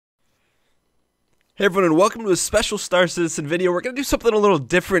Hey everyone, and welcome to a special Star Citizen video. We're going to do something a little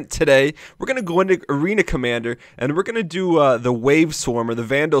different today. We're going to go into Arena Commander, and we're going to do the Wave Swarm, or the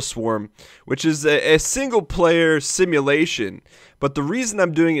Vandal Swarm, which is a single-player simulation. But the reason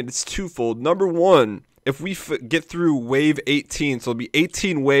I'm doing it is twofold. Number one, if we get through Wave 18, so it'll be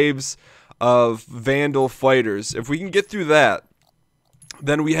 18 waves of Vandal fighters. If we can get through that,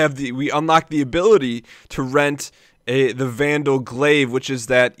 then we unlock the ability to rent the Vandal Glaive, which is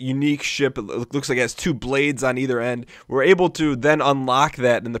that unique ship. It looks like it has two blades on either end. We're able to then unlock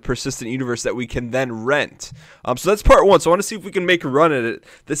that in the persistent universe that we can then rent. So that's part one. So I want to see if we can make a run at it.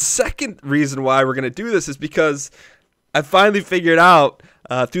 The second reason why we're going to do this is because I finally figured out,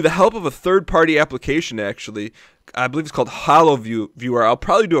 through the help of a third-party application, actually, I believe it's called HoloViewer. I'll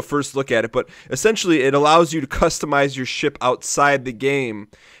probably do a first look at it, but essentially it allows you to customize your ship outside the game.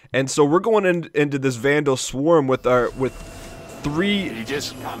 And so we're going into this Vandal Swarm with three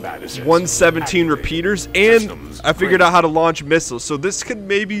 117 repeaters, and I figured out how to launch missiles. So this could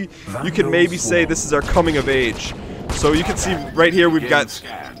maybe, you could maybe say this is our coming of age. So you can see right here we've got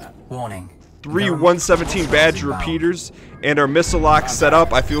three 117 Badger repeaters and our missile lock set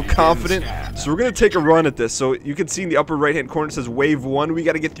up. I feel confident. So we're going to take a run at this. So you can see in the upper right hand corner it says Wave 1. We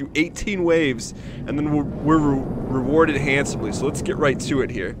got to get through 18 waves, and then we're rewarded handsomely. So let's get right to it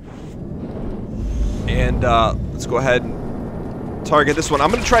here. And let's go ahead and target this one.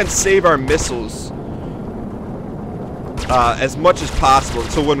 I'm going to try and save our missiles as much as possible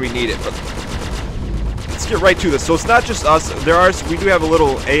until when we need it. But let's get right to this. So it's not just us. We do have a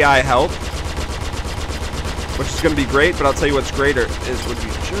little AI help, which is going to be great, but I'll tell you what's greater is when you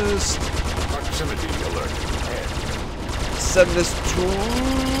just send this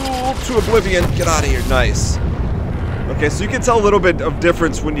tool to oblivion. Get out of here. Nice. Okay, so you can tell a little bit of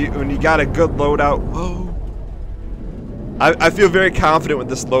difference when you got a good loadout. Whoa. I feel very confident with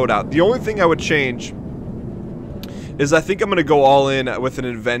this loadout. The only thing I would change is I think I'm going to go all in with an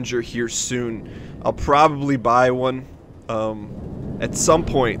Avenger here soon. I'll probably buy one at some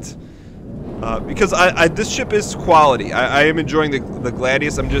point. Because this ship is quality. I am enjoying the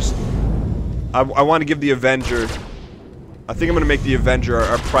Gladius. I want to give the Avenger. I think I'm going to make the Avenger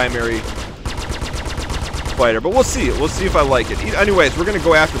our primary fighter. But we'll see. We'll see if I like it. Anyways, we're going to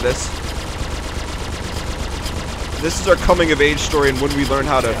go after this. This is our coming of age story and when we learn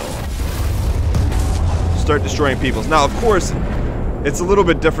how to start destroying peoples. Now, of course, it's a little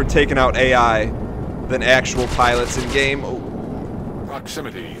bit different taking out AI than actual pilots in game. Oh.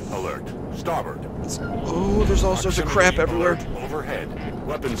 Proximity alert. Starboard. Oh, there's all sorts of crap everywhere. Overhead.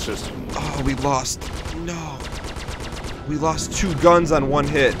 Weapon system. Oh, we lost. No. We lost 2 guns on 1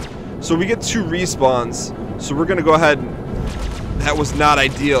 hit. So we get 2 respawns. So we're going to go ahead and... That was not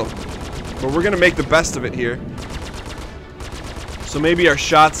ideal. But we're going to make the best of it here. So maybe our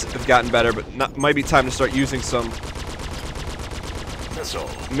shots have gotten better, but might be time to start using some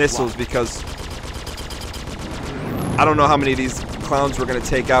missiles because I don't know how many of these clowns we're going to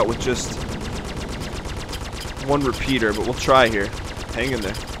take out with just 1 repeater, but we'll try here. Hang in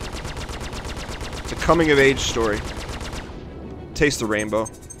there. It's a coming of age story. Taste the rainbow.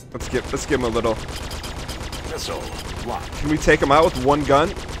 Let's give him a little. Can we take him out with 1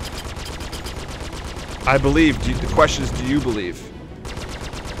 gun? I believe. The question is, do you believe?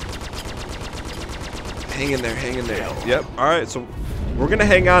 Hang in there. Hang in there. Yep. All right. So we're gonna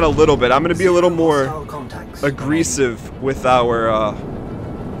hang on a little bit. I'm gonna be a little more aggressive with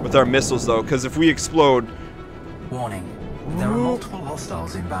our missiles though, because if we explode. Warning. There are multiple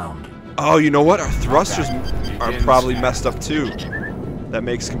hostiles inbound. Oh, you know what? Our thrusters are probably messed up too. That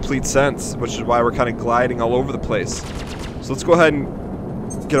makes complete sense, which is why we're kind of gliding all over the place. So let's go ahead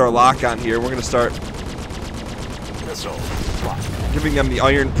and get our lock on here. We're gonna start giving them the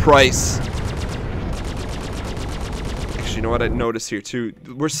iron price. Actually, you know what I noticed here too?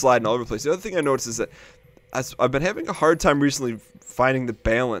 We're sliding all over the place. The other thing I noticed is that I've been having a hard time recently finding the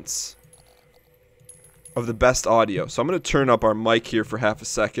balance of the best audio. So I'm going to turn up our mic here for half a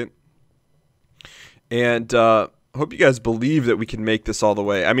second. And I hope you guys believe that we can make this all the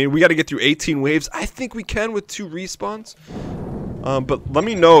way. I mean, we got to get through 18 waves. I think we can with 2 respawns. But let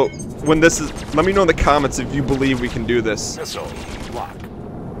me know when this is. Let me know in the comments if you believe we can do this.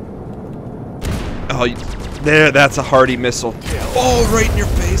 Oh, there, that's a hardy missile. Oh, right in your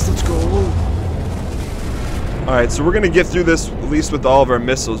face. Let's go. All right, so we're gonna get through this at least with all of our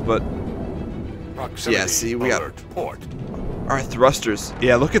missiles, but yeah, see, we got our thrusters.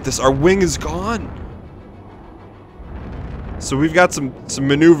 Yeah, look at this. Our wing is gone. So we've got some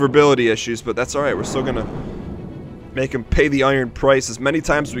maneuverability issues, but that's all right. We're still gonna make them pay the iron price as many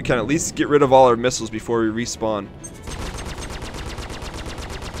times as we can. At least get rid of all our missiles before we respawn.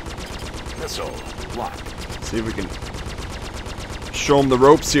 Missile locked. See if we can show them the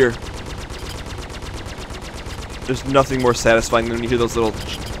ropes here. There's nothing more satisfying than when you hear those little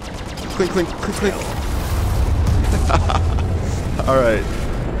clink, clink, clink, clink. Alright.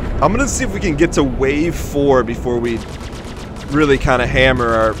 I'm gonna see if we can get to wave 4 before we really kind of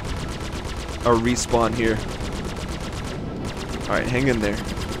hammer our respawn here. Alright, hang in there.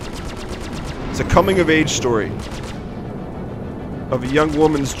 It's a coming-of-age story of a young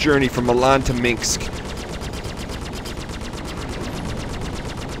woman's journey from Milan to Minsk.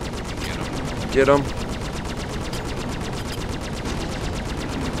 Get him.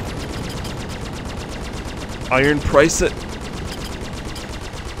 Iron price it.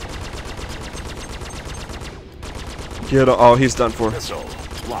 Get him. Oh, he's done for.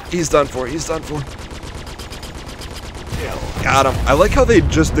 He's done for. He's done for. Got him. I like how they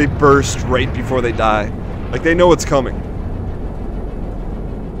burst right before they die. Like they know what's coming.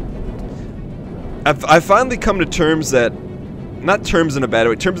 I've finally come to terms that, not terms in a bad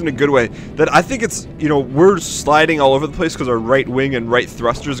way, terms in a good way, that I think it's, you know, we're sliding all over the place because our right wing and right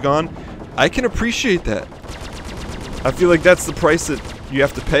thruster's gone. I can appreciate that. I feel like that's the price that you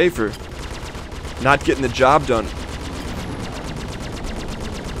have to pay for not getting the job done.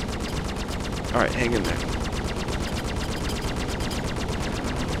 Alright, hang in there.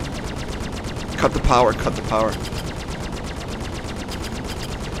 Cut the power, cut the power.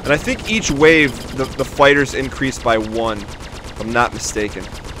 And I think each wave, the fighters increase by 1, if I'm not mistaken.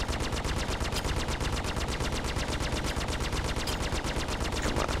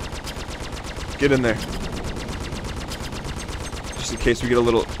 Come on. Get in there. Just in case we get a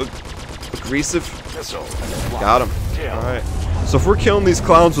little aggressive. Got him. Alright. So if we're killing these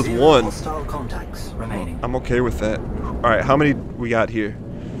clowns with 1, I'm okay with that. Alright, how many we got here?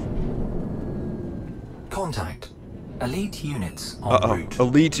 Contact. Elite units en route.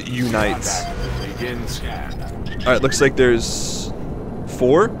 Elite unites. Begin scan. Alright, looks like there's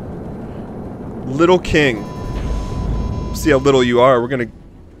 4. Little King. See how little you are. We're gonna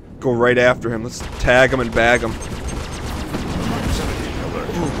go right after him. Let's tag him and bag him.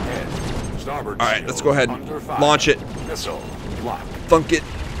 Alright, let's go ahead and launch it. Thunk it.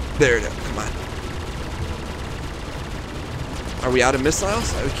 There it is. Come on. Are we out of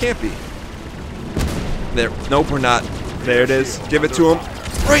missiles? We can't be. There. Nope, we're not. There it is. Give it to him.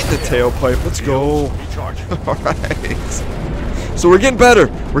 Right in the tailpipe. Let's go. Alright. So we're getting better.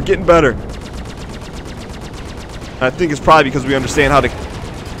 We're getting better. I think it's probably because we understand how to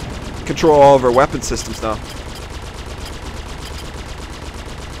control all of our weapon systems now.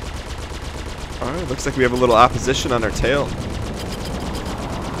 Alright, looks like we have a little opposition on our tail.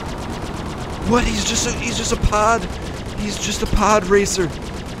 What? He's just a pod. He's just a pod racer.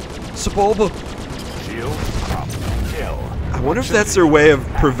 Sebulba. I wonder if that's their way of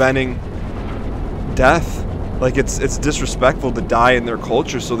preventing death. Like it's disrespectful to die in their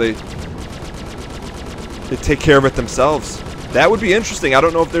culture, so they take care of it themselves. That would be interesting. I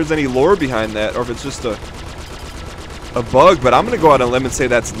don't know if there's any lore behind that, or if it's just a bug. But I'm gonna go out on a limb and say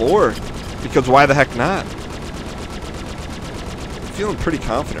that's lore, because why the heck not? I'm feeling pretty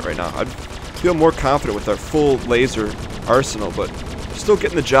confident right now. I'd feel more confident with our full laser arsenal, but still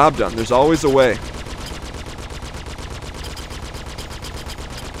getting the job done. There's always a way.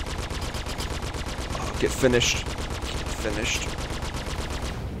 Get finished. Get finished.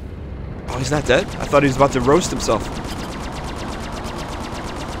 Oh, he's not dead? I thought he was about to roast himself.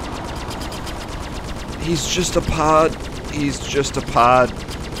 He's just a pod. He's just a pod.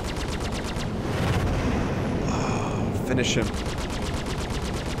 Oh, finish him.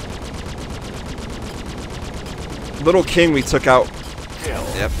 Little King we took out.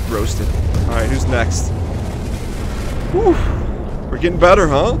 Yep, roasted. Alright, who's next? Whew. We're getting better,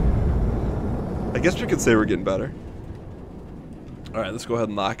 huh? I guess we could say we're getting better. Alright, let's go ahead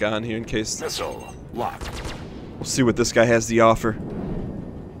and lock on here in case. Missile locked. We'll see what this guy has to offer.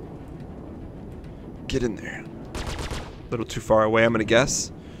 Get in there. A little too far away, I'm gonna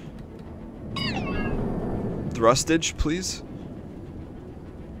guess. Thrustage, please.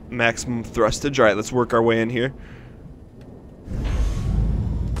 Maximum thrustage. Alright, let's work our way in here.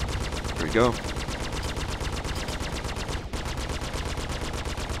 Here we go.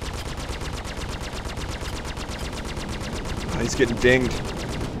 He's getting dinged.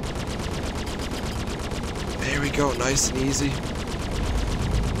 There we go, nice and easy.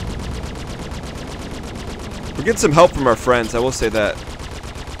 We're getting some help from our friends, I will say that.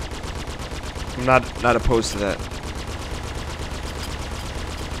 I'm not opposed to that.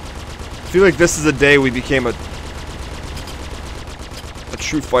 I feel like this is a day we became a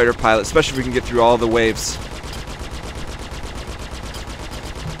true fighter pilot, especially if we can get through all the waves.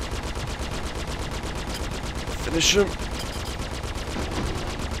 Finish him.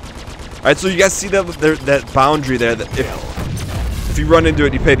 Alright, so you guys see that boundary there, that if you run into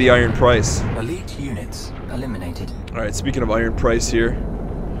it, you pay the iron price. Elite units eliminated. Alright, speaking of iron price here,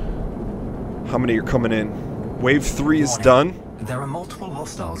 how many are coming in? Wave 3 is done. There are multiple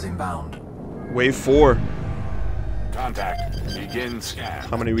hostiles inbound. Wave 4. Contact. Begin scan.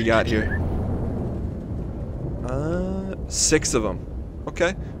 How many we got here? 6 of them.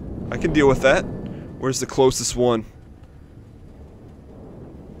 Okay, I can deal with that. Where's the closest one?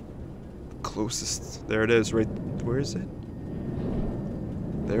 Closest. There it is. Right. Where is it?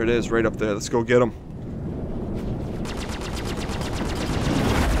 There it is. Right up there. Let's go get them.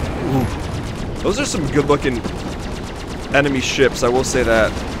 Ooh. Those are some good-looking enemy ships. I will say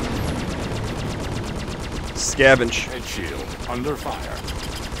that. Scavenge. Head shield under fire.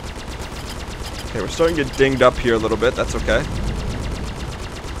 Okay, we're starting to get dinged up here a little bit. That's okay.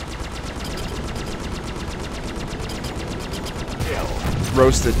 Kill.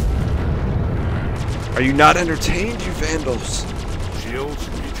 Roasted. Are you not entertained, you vandals? Shields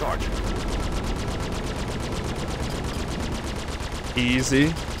recharging.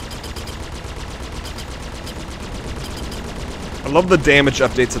 Easy. I love the damage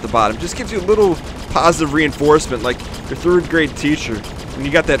updates at the bottom. Just gives you a little positive reinforcement, like your 3rd grade teacher when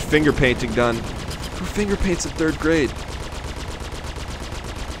you got that finger painting done. Who finger paints in 3rd grade?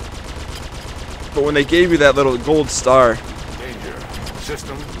 But when they gave you that little gold star, Danger.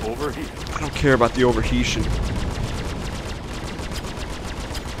 System overheated. I don't care about the overheation.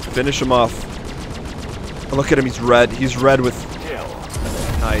 Finish him off. Oh, look at him, he's red. He's red with... Kill.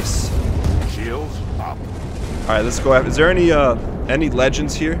 Nice. Shields up. Alright, let's go after... Is there any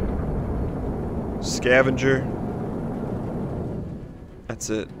legends here? Scavenger. That's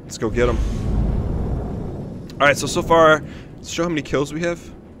it. Let's go get them. Alright, so far... Let's show how many kills we have.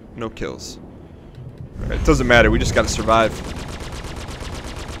 No kills. Alright, it doesn't matter. We just gotta survive.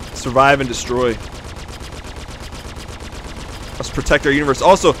 Survive and destroy. Let's protect our universe.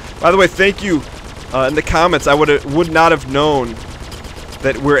 Also, by the way, thank you in the comments. I would not have known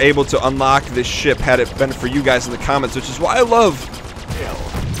that we're able to unlock this ship had it been for you guys in the comments, which is why I love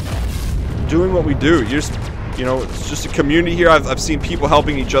doing what we do. You know, it's just a community here. I've seen people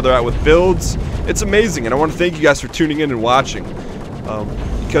helping each other out with builds. It's amazing, and I want to thank you guys for tuning in and watching,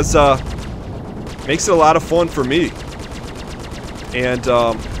 because it makes it a lot of fun for me. And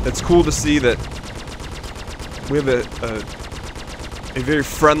it's cool to see that we have a very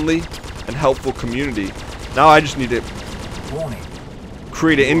friendly and helpful community. Now I just need to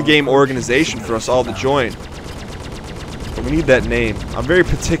create an in-game organization for us all to join. But we need that name. I'm very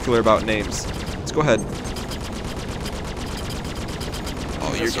particular about names. Let's go ahead.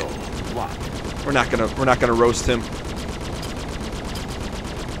 Oh, you're getting... We're not gonna roast him.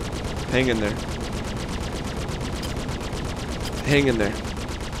 Hang in there. Hang in there.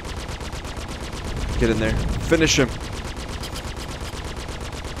 Get in there. Finish him.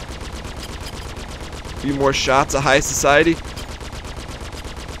 A few more shots of high society.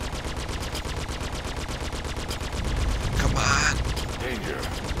 Come on. Danger.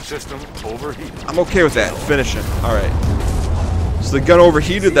 System overheated. I'm okay with that. Finish him. Alright. So the gun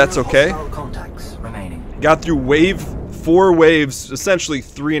overheated, that's okay. Contacts remaining. Got through 4 waves, essentially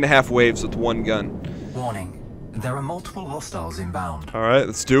 3.5 waves with one gun. Warning. There are multiple hostiles inbound. Alright,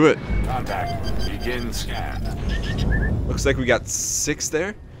 let's do it. Contact. Begin scan. Looks like we got 6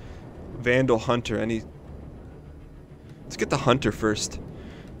 there. Vandal Hunter. Let's get the Hunter first.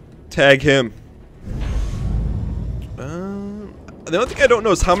 Tag him. The only thing I don't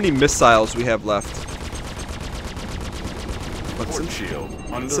know is how many missiles we have left. But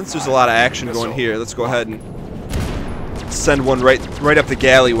since there's a lot of action going here, let's go ahead and send one right up the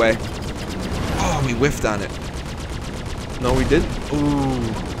galleyway. Oh, we whiffed on it. No, we didn't. Ooh.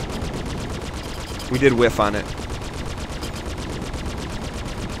 We did whiff on it.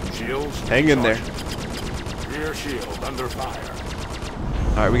 Shields. Hang in there. Rear shield under fire.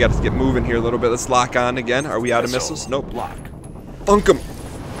 Alright, we got to get moving here a little bit. Let's lock on again. Are we out of missiles? Nope. Lock. Thunk him.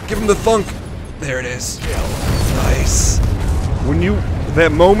 Give him the thunk. There it is. Nice.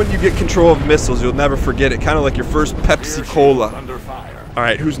 That moment you get control of missiles, you'll never forget it. Kind of like your first Pepsi Cola. Under fire.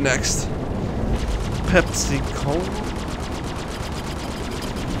 Alright, who's next? Pepsi Cola.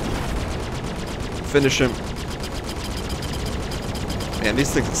 Finish him. Man,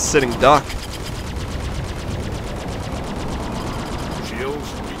 these things are sitting duck.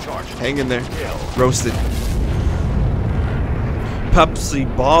 Shields recharging. Hang in there. Roasted. Pepsi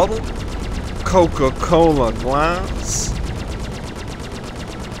bottle. Coca-Cola glass.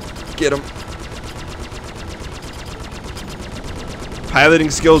 Get him.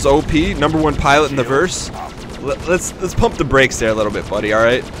 Piloting skills OP. #1 pilot in the verse. Let's pump the brakes there a little bit, buddy. All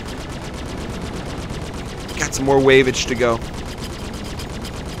right. Got some more waveage to go.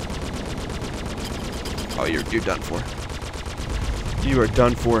 Oh, you're done for. You are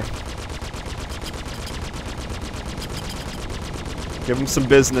done for. Give him some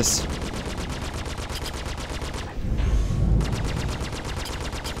business.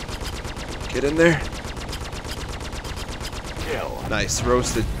 Get in there. Kill. Nice,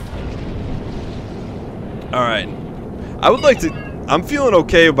 roasted. Alright. I would like to... I'm feeling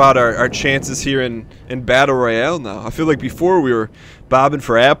okay about our chances here in Battle Royale now. I feel like before we were bobbing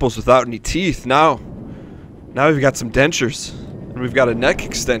for apples without any teeth. Now we've got some dentures. And we've got a neck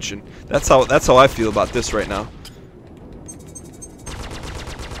extension. That's how I feel about this right now.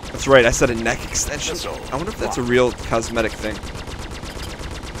 That's right, I said a neck extension. I wonder if that's a real cosmetic thing.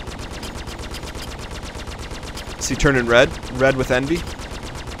 Is he turning red? Red with envy?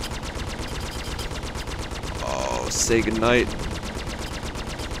 Oh, say goodnight.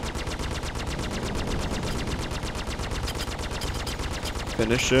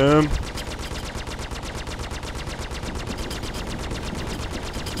 Finish him.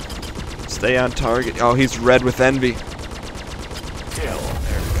 Stay on target. Oh, he's red with envy. Kill.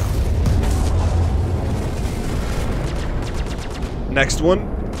 There we go. Next one.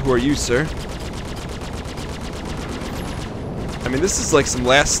 Who are you, sir? I mean, this is like some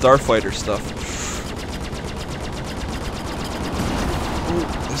Last Starfighter stuff. Ooh,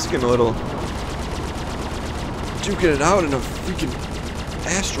 this is getting a little... duking it out in a freaking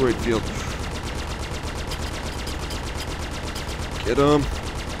asteroid field. Get him.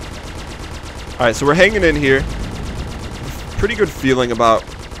 Alright, so we're hanging in here. Pretty good feeling about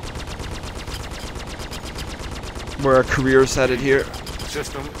where our career's headed here.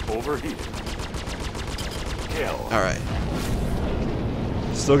 System overheated. Kill. Alright.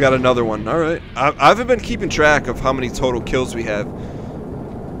 Still got another one. Alright. I haven't been keeping track of how many total kills we have.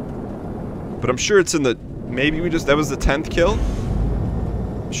 But I'm sure it's in the... maybe that was the 10th kill?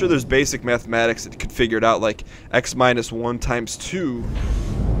 I'm sure there's basic mathematics that could figure it out, like x minus 1 times 2.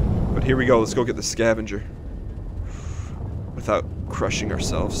 But here we go. Let's go get the scavenger. Without crushing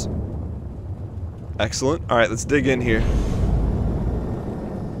ourselves. Excellent. Alright, let's dig in here.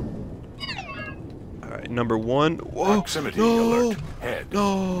 Alright, number 1. Whoa! Proximity No! alert. Head.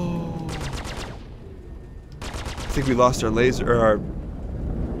 No! I think we lost our laser, or our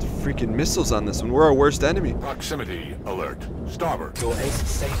freaking missiles on this one. We're our worst enemy. Proximity alert. Starboard. Your ace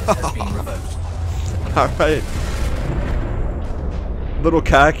status has been revoked. Alright. Little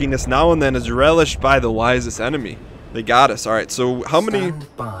cockiness now and then is relished by the wisest enemy. They got us. Alright, so how many...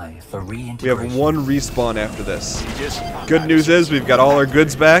 Stand by for We have reintegration. 1 respawn after this. Good news is we've got all our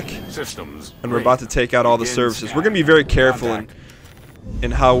goods back. Systems. And we're about to take out all the services. We're going to be very careful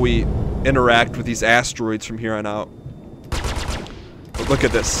in how we interact with these asteroids from here on out. But look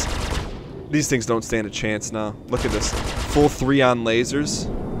at this. These things don't stand a chance now. Look at this. Full 3-on lasers.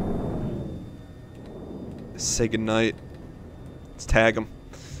 Say goodnight. Let's tag them.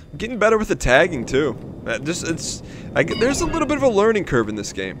 I'm getting better with the tagging too. There's a little bit of a learning curve in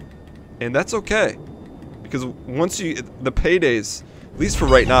this game. And that's okay. Because once the paydays, at least for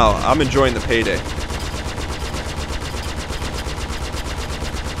right now, I'm enjoying the payday.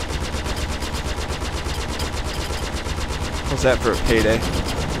 How's that for a payday?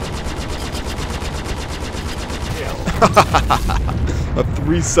 A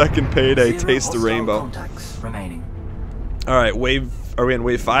 3-second payday. Zero Taste the hostile rainbow. contacts remaining. Alright, are we in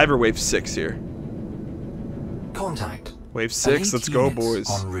wave 5 or wave 6 here? Contact. Wave 6, Elite let's go, units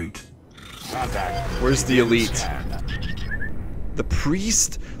boys. En route. Contact. Where's the elite? Scan. The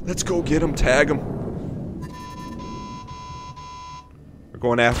priest? Let's go get him, tag him. We're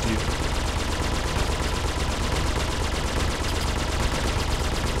going after you.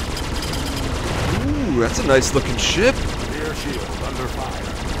 Ooh, that's a nice looking ship. Rear shield under fire.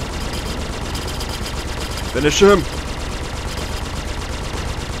 Finish him.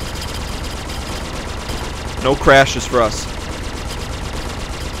 No crashes for us.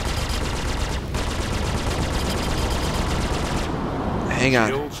 Hang on.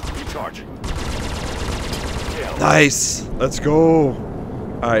 Shields recharging. Kill. Nice. Let's go.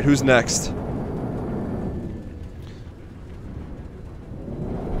 Alright, who's next?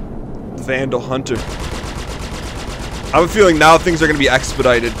 Vandal Hunter. I have a feeling now things are going to be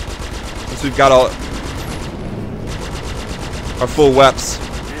expedited. Since we've got all our full weps.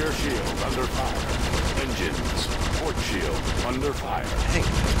 Rear shield under fire. Engines. Port shield under fire. Dang.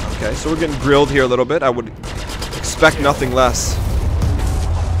 Okay, so we're getting grilled here a little bit. I would expect nothing less.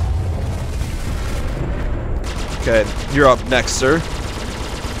 Okay, you're up next, sir.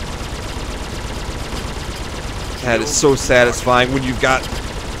 That is so satisfying when you've got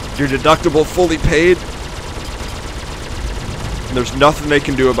your deductible fully paid. And there's nothing they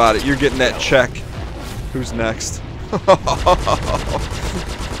can do about it. You're getting that check. Who's next?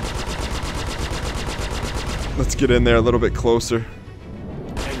 Let's get in there a little bit closer.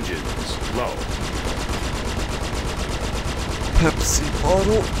 Engines low. Pepsi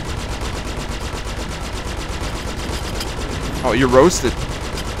bottle. Oh, you're roasted.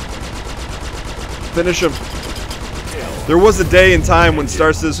 Finish him. There was a day in time when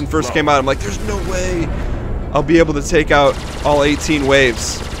Star Citizen first came out. I'm like, there's no way I'll be able to take out all 18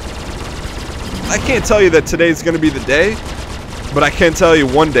 waves. I can't tell you that today's going to be the day, but I can tell you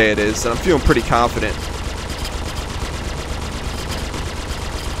one day it is, and I'm feeling pretty confident.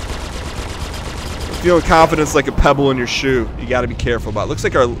 Feeling confidence like a pebble in your shoe. You got to be careful about it. Looks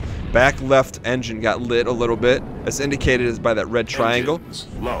like our back left engine got lit a little bit, as indicated by that red triangle.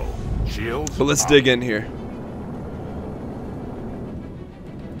 Low. Shields. But let's dig in here.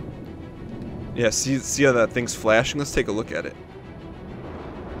 Yeah, see how that thing's flashing? Let's take a look at it.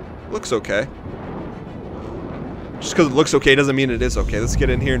 Looks okay. Just because it looks okay doesn't mean it is okay. Let's get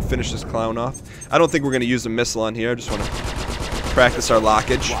in here and finish this clown off. I don't think we're going to use a missile on here. I just want to practice our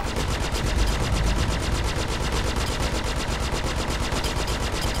lockage.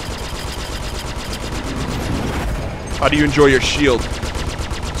 How do you enjoy your shield?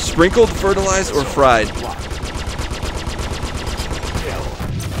 Sprinkled, fertilized, or fried?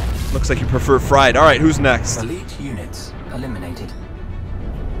 Looks like you prefer fried. Alright, who's next? Elite units eliminated.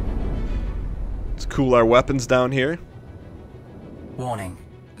 Let's cool our weapons down here. Warning.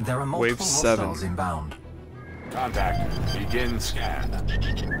 There are multiple Wave 7. hostiles inbound. Contact. Begin scan.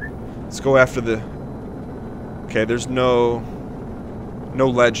 Let's go after the... Okay, there's no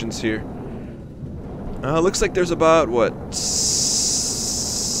legends here. Looks like there's about, what,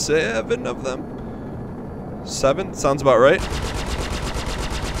 7 of them? 7? Sounds about right.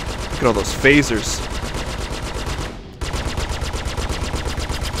 Look at all those phasers.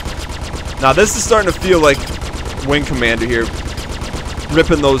 Now this is starting to feel like Wing Commander here.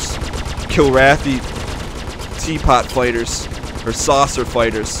 Ripping those Kilrathi teapot fighters. Or saucer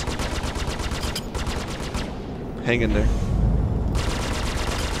fighters. Hang in there.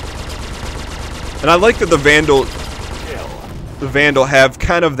 And I like that the Vandal have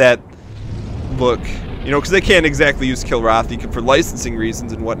kind of that look. You know, because they can't exactly use Kilrathi for licensing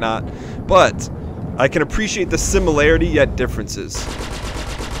reasons and whatnot. But I can appreciate the similarity yet differences.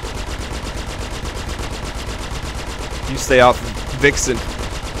 You stay off Vixen.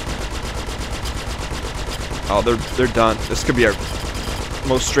 Oh, they're done. This could be our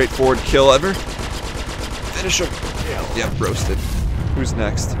most straightforward kill ever. Finish him. Yep, roasted. Who's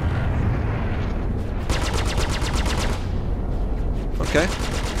next? Okay.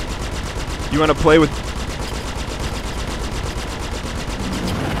 You want to play with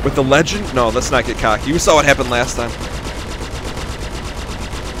the legend? No, let's not get cocky. You saw what happened last time.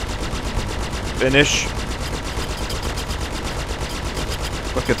 Finish.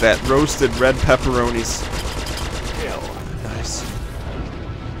 Look at that. Roasted red pepperonis. Nice.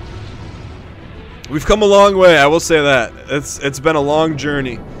 We've come a long way, I will say that. It's been a long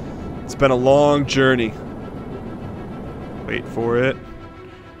journey. It's been a long journey. Wait for it.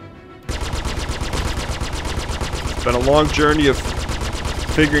 It's been a long journey of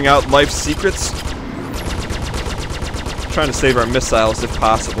figuring out life's secrets. Trying to save our missiles if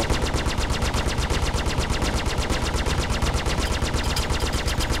possible.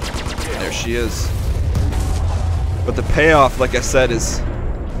 There she is. But the payoff, like I said, is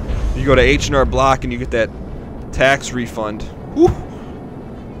you go to H&R Block and you get that tax refund. Whew.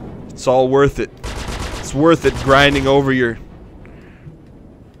 It's all worth it. It's worth it grinding over your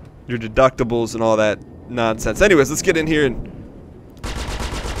deductibles and all that nonsense. Anyways, let's get in here and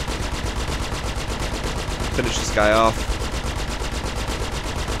finish this guy off.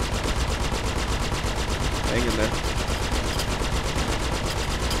 Hang in there.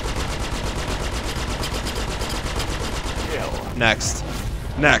 Next.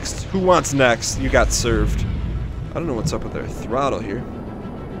 Next. Who wants next? You got served. I don't know what's up with our throttle here.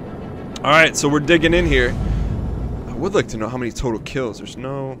 Alright, so we're digging in here. I would like to know how many total kills. There's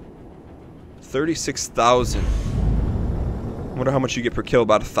no... 36,000. Wonder how much you get per kill.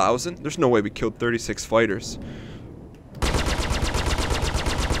 About 1,000? There's no way we killed 36 fighters.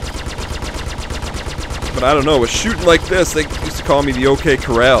 But I don't know. With shooting like this, they used to call me the OK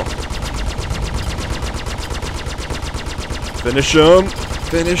Corral. Finish him.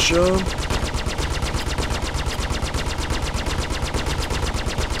 Finish him.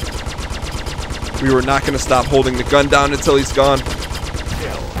 We were not going to stop holding the gun down until he's gone.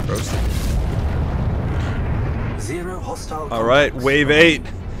 Roasted. 0 hostile. All right, contacts wave remaining.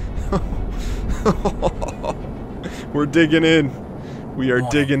 8. We're digging in. We are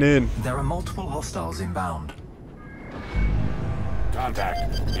Warning. digging in. There are multiple hostiles inbound.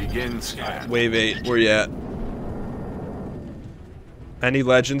 Contact. Begin scan. Wave 8. Where you at? Any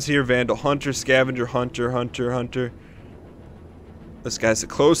legends here? Vandal, Hunter, Scavenger, Hunter. This guy's the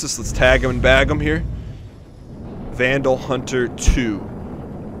closest. Let's tag him and bag him here. Vandal, Hunter 2.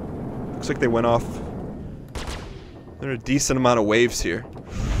 Looks like they went off. There are a decent amount of waves here.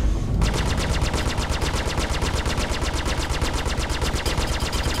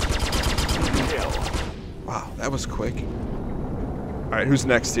 Wow, that was quick. Alright, who's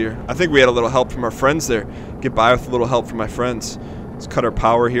next here? I think we had a little help from our friends there. Get by with a little help from my friends. Let's cut our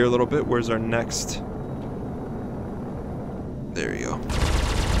power here a little bit. Where's our next? There you go.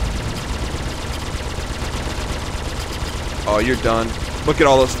 Oh, you're done. Look at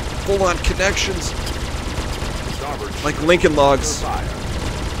all those full-on connections. Like Lincoln Logs.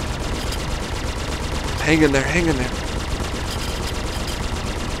 Hang in there, hang in there.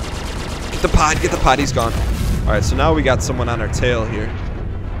 Get the pod, he's gone. Alright, so now we got someone on our tail here.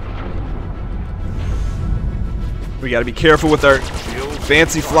 We gotta be careful with our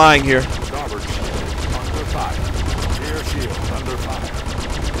fancy flying here.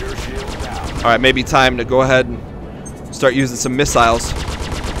 Alright, maybe time to go ahead and start using some missiles.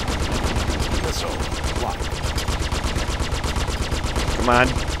 Come on.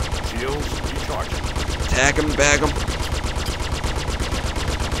 Tag him, bag him.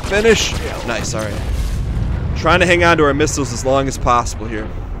 Finish. Nice, alright. Trying to hang on to our missiles as long as possible here.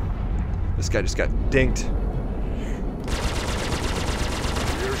 This guy just got dinked.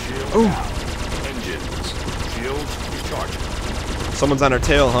 Ooh. Someone's on our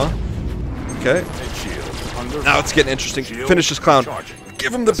tail, huh? Okay. Now it's getting interesting. Finish this clown.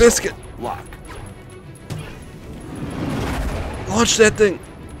 Give him the biscuit. Launch that thing.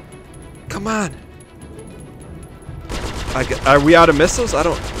 Come on. Are we out of missiles? I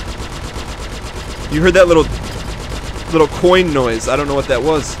don't. You heard that little coin noise. I don't know what that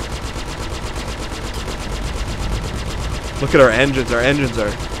was. Look at our engines. Our engines are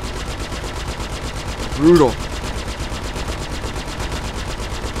brutal.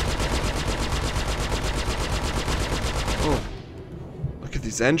 Oh, look at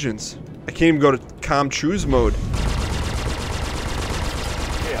these engines. I can't even go to comm choose mode.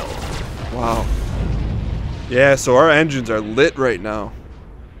 Wow. Yeah, so our engines are lit right now.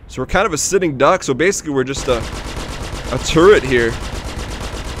 So we're kind of a sitting duck. So basically we're just a turret here.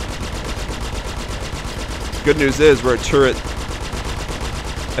 Good news is we're a turret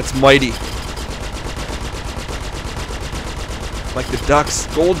that's mighty. Like the Ducks.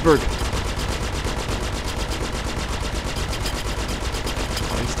 Goldberg.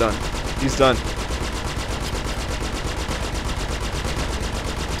 Oh, he's done. He's done.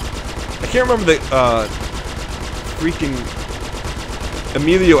 I can't remember the freaking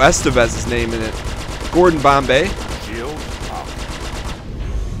Emilio Estevez's name in it. Gordon Bombay.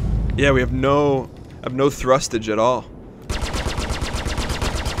 Yeah, we have no thrustage at all.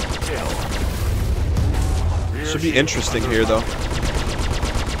 Should be interesting here, though.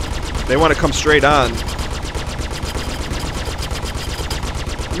 They want to come straight on.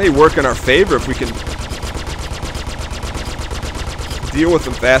 It may work in our favor if we can deal with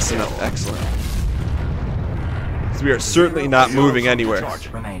them fast enough. Excellent. So we are certainly not moving anywhere.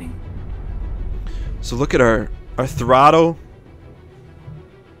 So look at our throttle.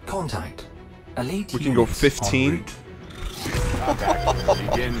 Contact. Elite We can go units 15. en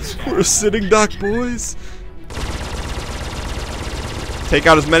route. We're a sitting duck, boys. Take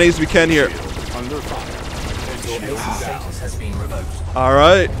out as many as we can here. Status has been revoked. All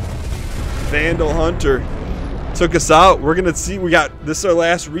right. Vandal Hunter took us out. We're gonna see. This is our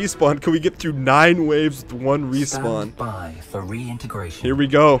last respawn. Can we get through 9 waves with 1 respawn? Stand by for reintegration. Here we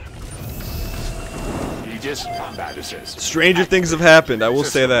go. Aegis combat assist. Stranger things have happened. I will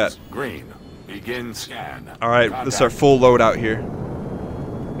say that. Green. Begin scan. All right, this is our full loadout here.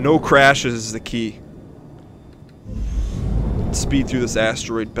 No crashes is the key. Speed through this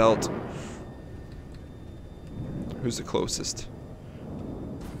asteroid belt. Who's the closest?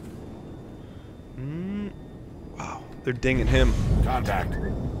 Wow, they're dinging him. Contact.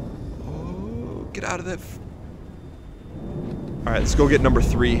 Oh, get out of that. All right, let's go get number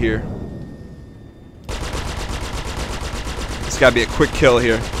 3 here. It's gotta be a quick kill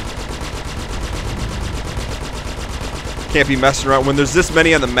here. Can't be messing around. When there's this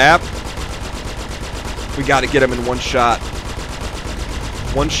many on the map, we gotta get him in one shot.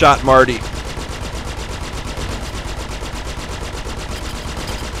 One shot, Marty.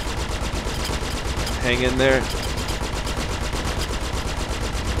 Hang in there.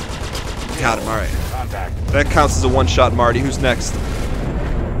 Got him. All right. Contact. That counts as a one-shot, Marty. Who's next?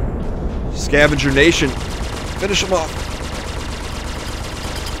 Scavenger Nation. Finish him off.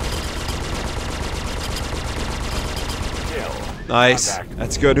 Kill. Nice. Contact.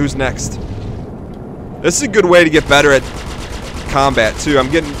 That's good. Who's next? This is a good way to get better at combat too. You're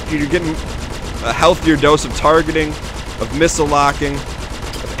getting a healthier dose of targeting, of missile locking,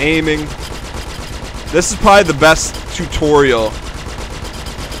 of aiming. This is probably the best tutorial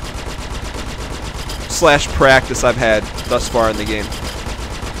 / practice I've had thus far in the game.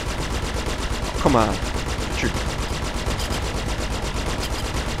 Come on.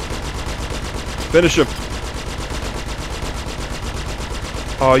 Finish him.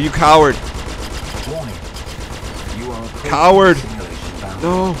 Oh, you coward. Warning. You are approaching Coward. simulation boundary.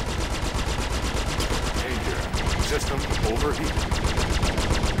 No. Danger. System overheating.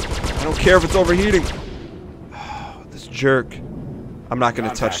 I don't care if it's overheating. This jerk. I'm not going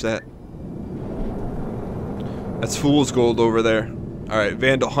to touch that. That's fool's gold over there. Alright,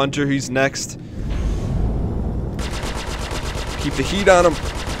 Vandal Hunter, he's next. Keep the heat on him.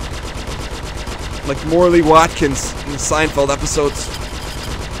 Like Morley Watkins in the Seinfeld episodes.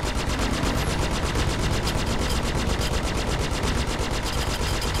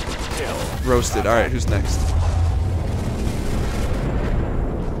 Kill. Roasted. Alright, who's next?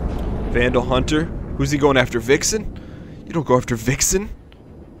 Vandal Hunter. Who's he going after? Vixen? You don't go after Vixen.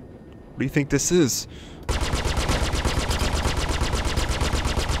 What do you think this is?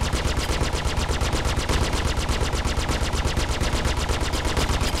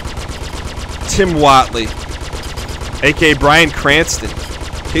 Tim Watley, aka Bryan Cranston.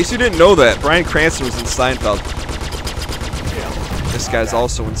 In case you didn't know that, Bryan Cranston was in Seinfeld. This guy's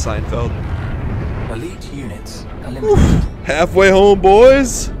also in Seinfeld. Elite units eliminated. Halfway home,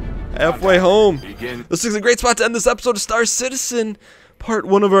 boys. Halfway home. Begin. This is a great spot to end this episode of Star Citizen, part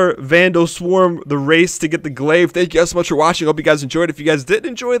 1 of our Vandal Swarm, the race to get the glaive. Thank you guys so much for watching. Hope you guys enjoyed. If you guys did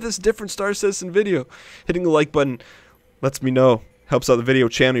enjoy this different Star Citizen video, hitting the like button lets me know. Helps out the video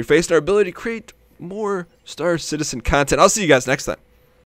channel, your face, and our ability to create more Star Citizen content. I'll see you guys next time.